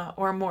drama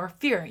or more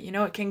fear.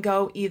 It can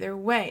go either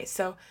way.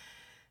 So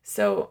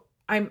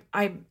I'm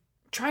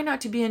trying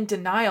not to be in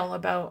denial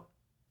about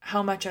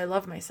how much I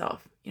love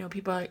myself.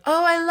 People are like,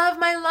 "Oh, I love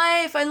my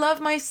life. I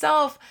love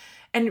myself."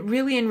 And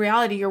really, in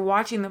reality, you're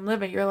watching them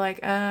live it. You're like,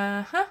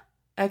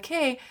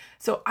 okay.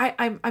 So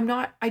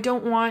I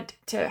don't want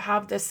to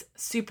have this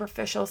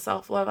superficial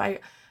self-love.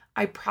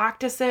 I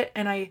practice it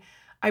and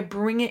I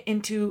bring it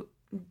into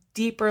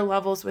deeper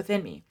levels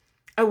within me.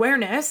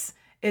 Awareness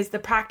is the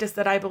practice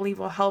that I believe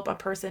will help a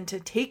person to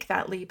take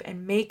that leap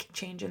and make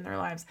change in their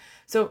lives.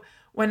 So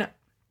when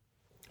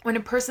a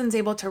person's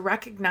able to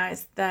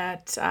recognize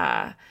that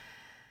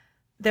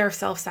they're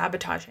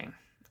self-sabotaging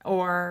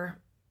or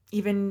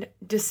even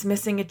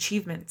dismissing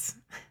achievements,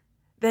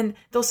 then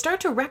they'll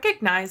start to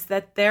recognize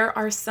that there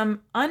are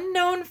some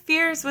unknown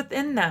fears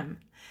within them.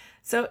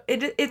 So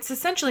it's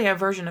essentially a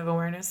version of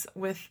awareness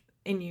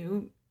within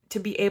you to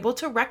be able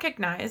to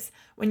recognize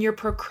when you're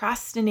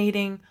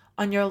procrastinating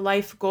on your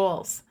life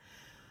goals,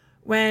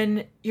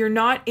 when you're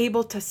not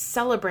able to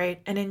celebrate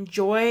and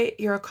enjoy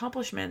your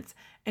accomplishments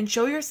and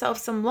show yourself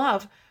some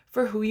love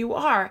for who you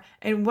are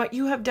and what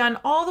you have done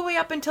all the way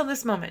up until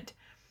this moment.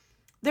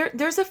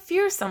 There's a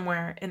fear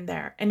somewhere in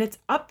there, and it's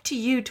up to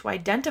you to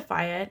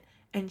identify it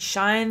and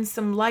shine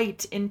some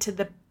light into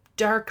the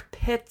dark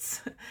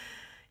pits,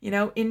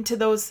 into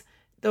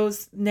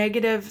those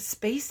negative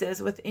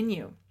spaces within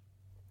you.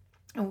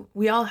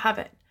 We all have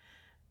it.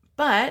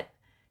 But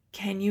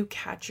can you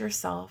catch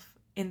yourself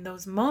in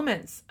those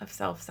moments of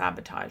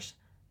self-sabotage?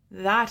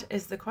 That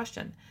is the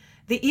question.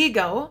 The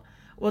ego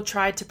will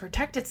try to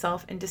protect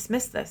itself and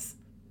dismiss this.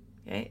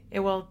 Okay? It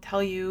will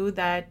tell you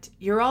that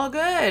you're all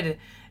good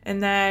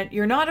and that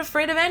you're not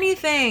afraid of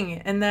anything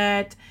and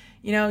that,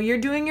 you're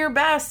doing your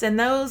best, and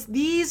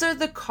these are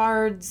the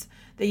cards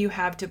that you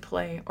have to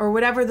play, or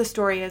whatever the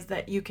story is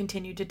that you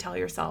continue to tell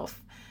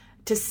yourself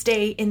to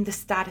stay in the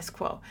status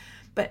quo.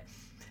 But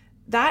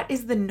that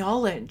is the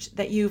knowledge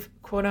that you've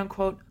quote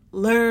unquote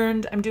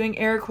learned. I'm doing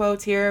air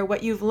quotes here.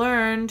 What you've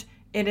learned,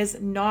 it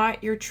is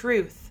not your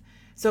truth.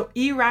 So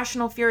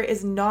irrational fear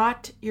is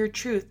not your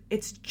truth.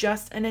 It's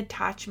just an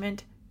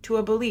attachment to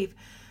a belief.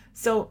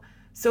 So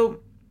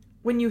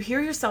when you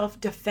hear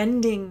yourself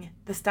defending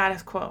the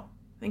status quo,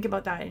 think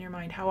about that in your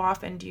mind. How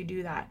often do you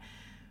do that?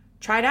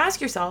 Try to ask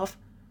yourself,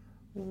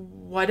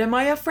 what am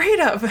I afraid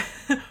of?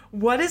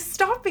 What is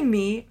stopping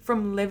me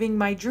from living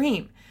my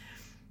dream?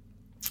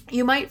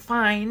 You might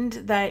find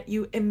that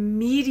you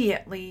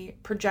immediately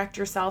project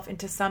yourself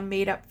into some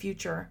made-up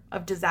future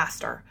of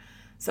disaster.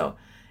 So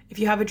if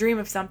you have a dream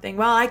of something,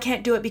 well, I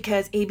can't do it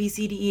because A, B,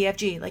 C, D, E, F,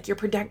 G, like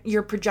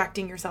you're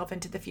projecting yourself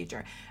into the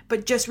future.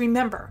 But just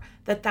remember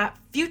that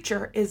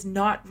future is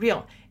not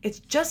real. It's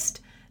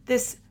just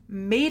this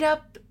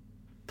made-up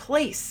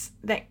place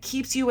that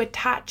keeps you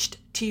attached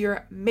to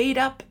your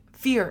made-up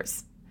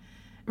fears.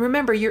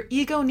 Remember, your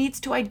ego needs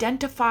to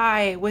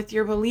identify with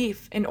your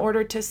belief in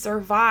order to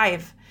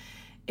survive.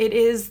 It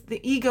is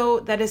the ego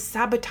that is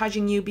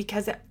sabotaging you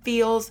because it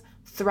feels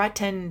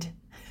threatened.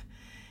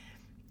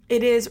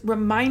 It is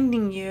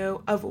reminding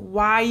you of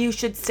why you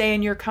should stay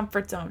in your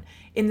comfort zone,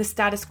 in the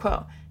status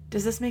quo.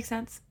 Does this make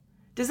sense?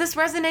 Does this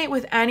resonate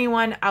with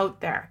anyone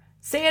out there?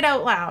 Say it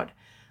out loud.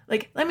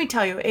 Let me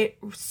tell you, it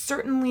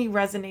certainly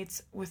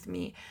resonates with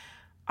me.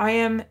 I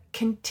am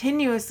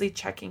continuously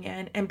checking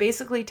in and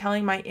basically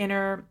telling my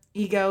inner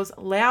ego's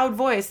loud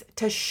voice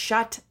to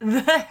shut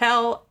the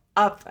hell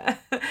up.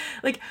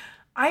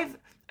 I've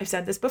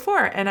said this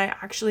before, and I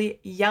actually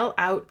yell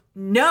out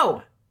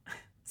no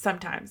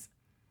sometimes.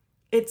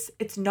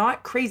 It's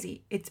not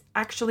crazy. It's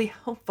actually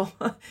helpful.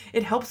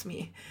 It helps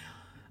me.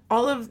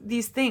 All of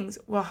these things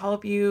will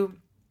help you,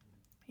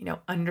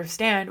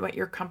 understand what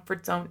your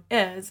comfort zone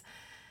is.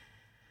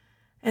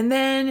 And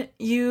then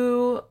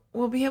you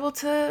will be able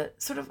to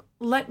sort of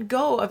let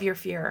go of your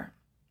fear.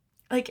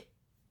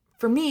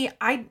 For me,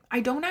 I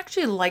don't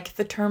actually like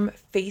the term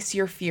face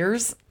your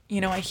fears.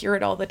 I hear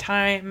it all the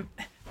time.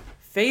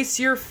 Face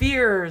your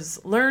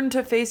fears. Learn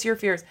to face your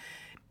fears.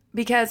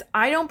 Because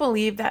I don't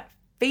believe that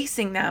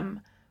facing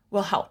them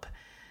will help.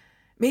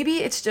 Maybe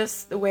it's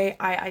just the way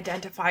I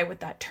identify with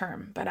that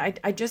term, but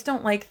I just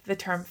don't like the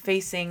term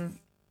facing.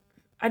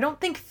 I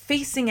don't think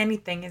facing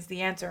anything is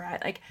the answer.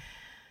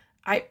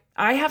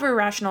 I have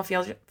irrational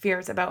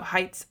fears about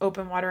heights,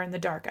 open water, and the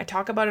dark. I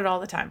talk about it all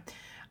the time.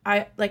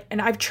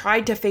 and I've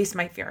tried to face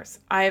my fears.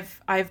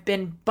 I've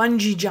been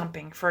bungee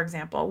jumping, for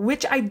example,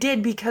 which I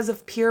did because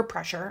of peer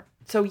pressure.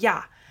 So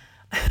yeah,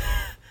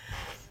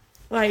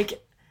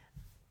 like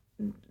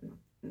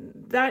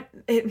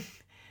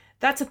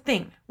that's a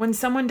thing when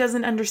someone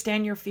doesn't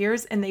understand your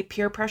fears and they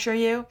peer pressure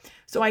you.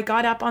 So I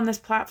got up on this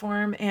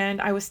platform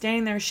and I was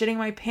standing there shitting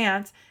my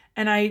pants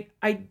and I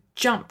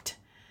jumped,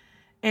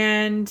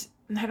 and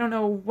I don't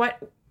know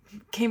what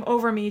came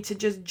over me to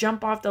just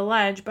jump off the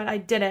ledge, but I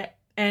did it.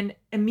 And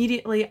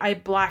immediately I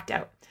blacked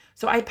out.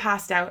 So I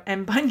passed out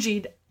and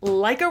bungeed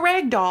like a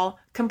rag doll,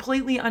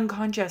 completely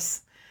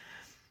unconscious.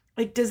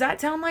 Like, does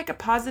that sound like a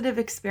positive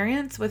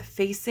experience with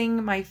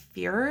facing my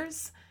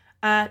fears?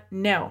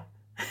 No.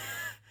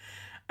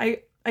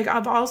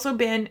 I've also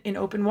been in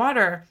open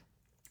water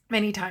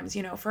many times,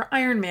 for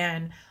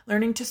Ironman,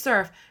 learning to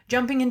surf,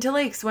 jumping into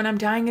lakes when I'm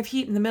dying of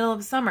heat in the middle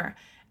of summer.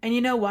 And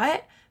you know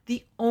what?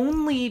 The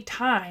only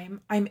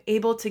time I'm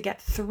able to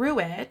get through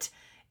it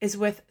is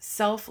with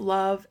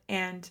self-love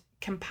and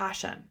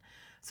compassion.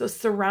 So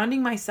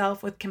surrounding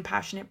myself with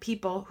compassionate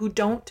people who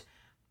don't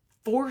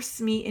force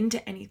me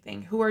into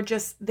anything, who are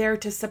just there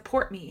to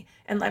support me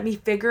and let me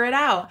figure it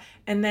out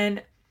and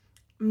then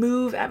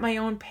move at my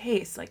own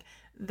pace. Like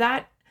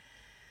that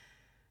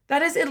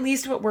is at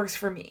least what works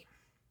for me.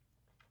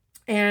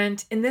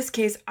 And in this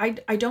case, I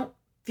don't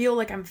feel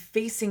like I'm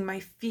facing my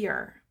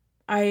fear.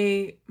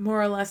 I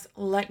more or less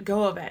let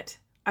go of it.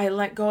 I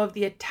let go of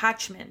the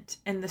attachment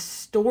and the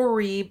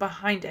story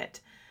behind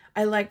it.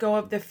 I let go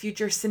of the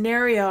future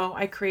scenario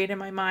I create in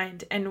my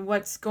mind and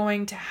what's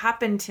going to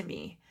happen to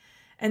me.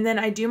 And then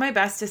I do my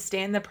best to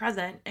stay in the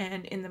present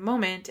and in the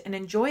moment and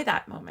enjoy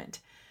that moment.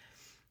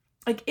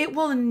 Like, it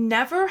will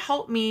never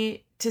help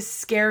me to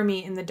scare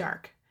me in the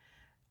dark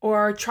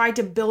or try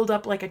to build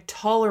up like a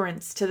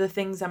tolerance to the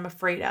things I'm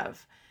afraid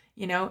of.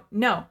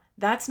 No,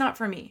 that's not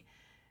for me.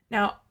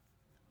 Now,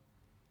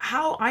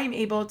 how I'm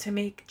able to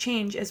make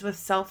change is with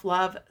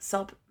self-love,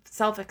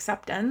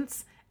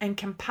 self-acceptance, and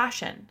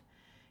compassion.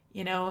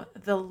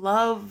 The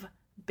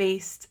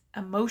love-based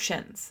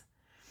emotions.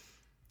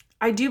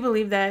 I do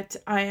believe that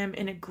I am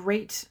in a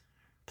great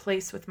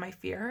place with my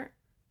fear,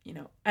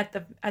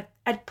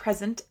 at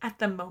present, at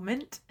the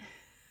moment.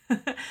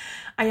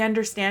 I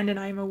understand and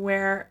I'm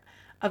aware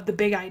of the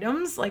big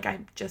items like I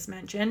just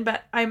mentioned,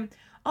 but I'm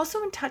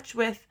also in touch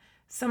with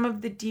some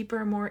of the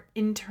deeper, more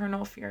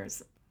internal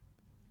fears.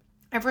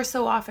 Ever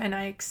so often,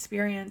 I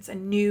experience a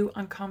new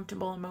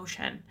uncomfortable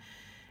emotion.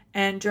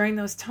 And during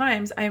those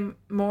times, I'm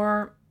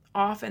more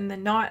often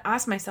than not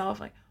ask myself,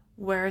 like,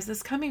 where is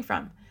this coming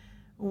from?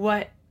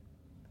 What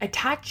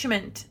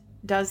attachment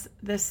does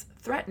this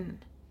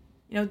threaten?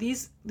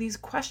 These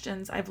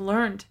questions I've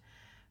learned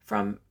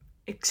from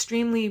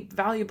extremely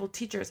valuable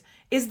teachers.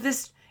 Is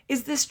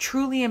this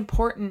truly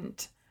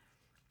important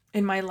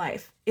in my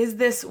life? Is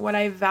this what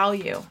I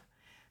value?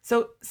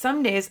 So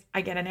some days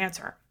I get an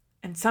answer,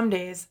 and some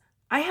days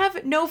I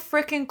have no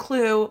freaking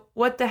clue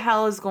what the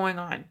hell is going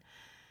on.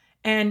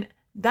 And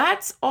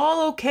that's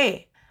all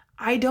okay.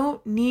 I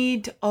don't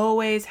need to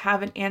always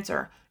have an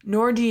answer,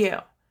 nor do you.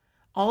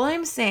 All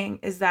I'm saying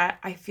is that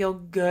I feel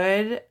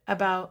good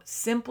about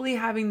simply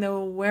having the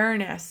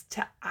awareness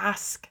to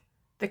ask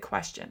the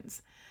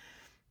questions.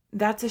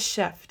 That's a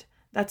shift.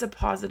 That's a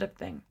positive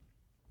thing.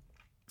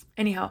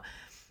 Anyhow,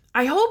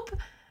 I hope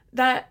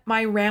that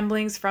my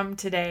ramblings from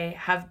today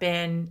have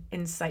been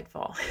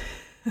insightful.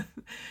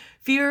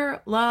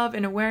 Fear, love,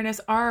 and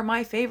awareness are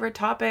my favorite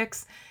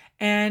topics,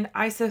 and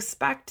I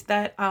suspect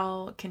that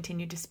I'll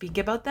continue to speak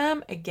about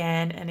them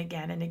again and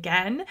again and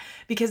again,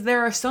 because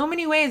there are so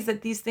many ways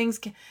that these things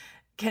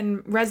can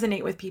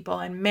resonate with people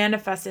and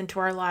manifest into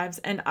our lives.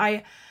 And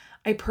I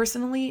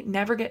personally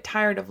never get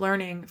tired of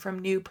learning from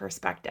new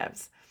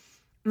perspectives.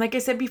 Like I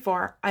said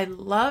before, I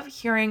love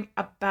hearing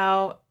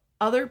about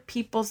other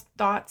people's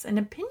thoughts and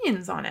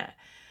opinions on it.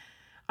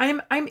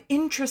 I'm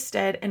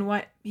interested in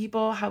what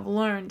people have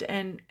learned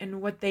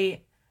and what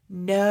they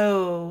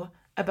know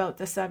about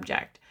the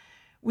subject.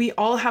 We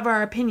all have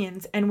our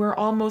opinions and we're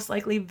all most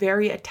likely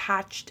very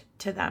attached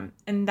to them.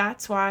 And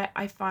that's why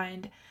I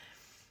find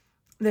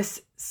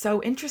this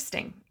so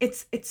interesting.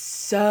 It's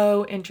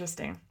so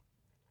interesting.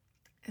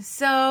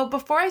 So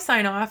before I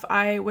sign off,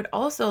 I would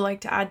also like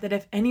to add that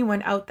if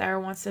anyone out there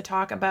wants to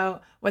talk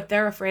about what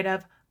they're afraid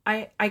of,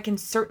 I can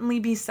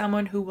certainly be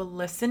someone who will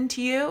listen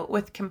to you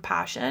with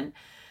compassion.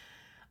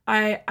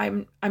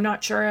 I'm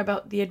not sure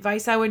about the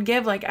advice I would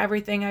give, like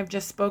everything I've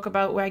just spoke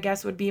about, I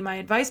guess would be my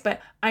advice,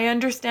 but I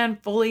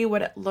understand fully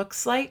what it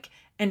looks like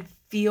and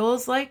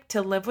feels like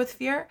to live with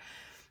fear.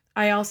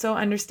 I also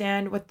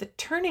understand what the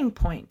turning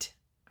point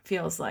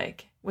feels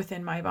like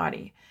within my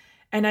body.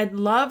 And I'd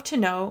love to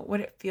know what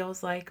it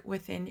feels like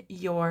within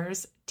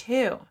yours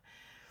too.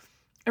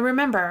 And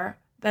remember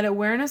that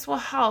awareness will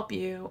help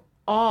you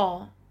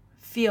all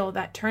feel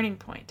that turning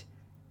point.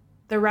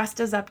 The rest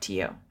is up to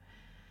you.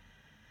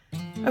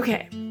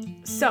 Okay,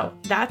 so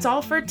that's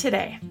all for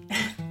today.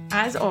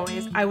 As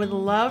always, I would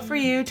love for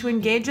you to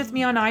engage with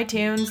me on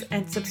iTunes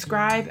and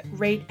subscribe,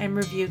 rate, and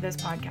review this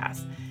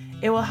podcast.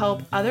 It will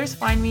help others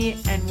find me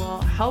and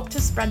will help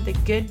to spread the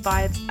good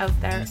vibes out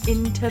there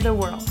into the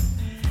world.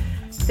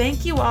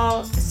 Thank you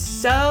all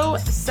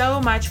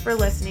so much for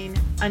listening.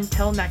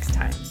 Until next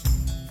time.